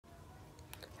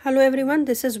Hello everyone,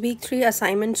 this is week 3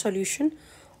 assignment solution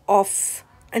of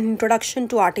an introduction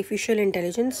to artificial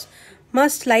intelligence.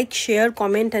 Must like, share,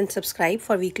 comment and subscribe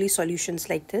for weekly solutions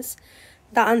like this.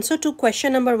 The answer to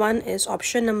question number 1 is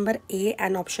option number A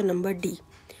and option number D.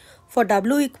 For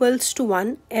w equals to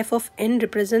 1, f of n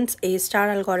represents A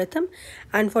star algorithm,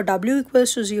 and for w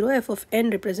equals to 0, f of n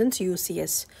represents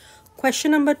UCS. Question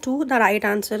number 2, the right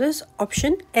answer is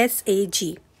option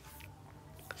SAG.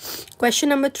 Question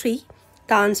number 3,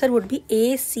 the answer would be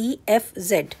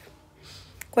ACFZ.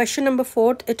 Question number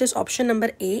 4, it is option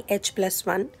number A, H plus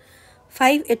 1.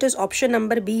 5, it is option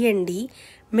number B and D,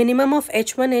 minimum of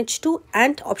H1, H2,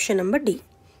 and option number D.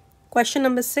 Question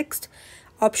number 6,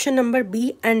 option number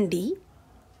B and D.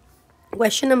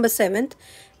 Question number 7,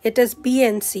 it is B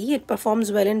and C. It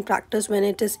performs well in practice when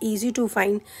it is easy to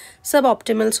find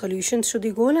suboptimal solutions to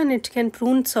the goal, and it can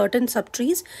prune certain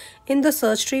subtrees in the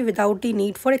search tree without the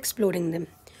need for exploring them.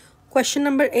 Question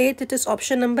number 8, it is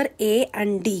option number A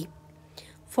and D.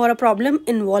 For a problem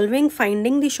involving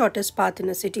finding the shortest path in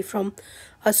a city from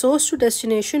a source to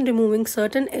destination, removing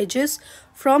certain edges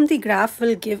from the graph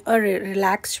will give a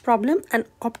relaxed problem, and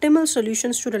optimal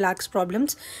solutions to relaxed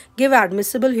problems give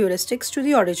admissible heuristics to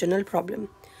the original problem.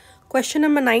 Question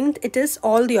number 9, it is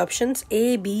all the options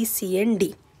A, B, C and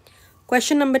D.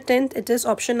 Question number 10, it is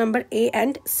option number A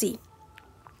and C.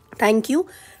 Thank you.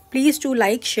 Please do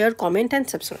like, share, comment and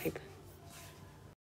subscribe.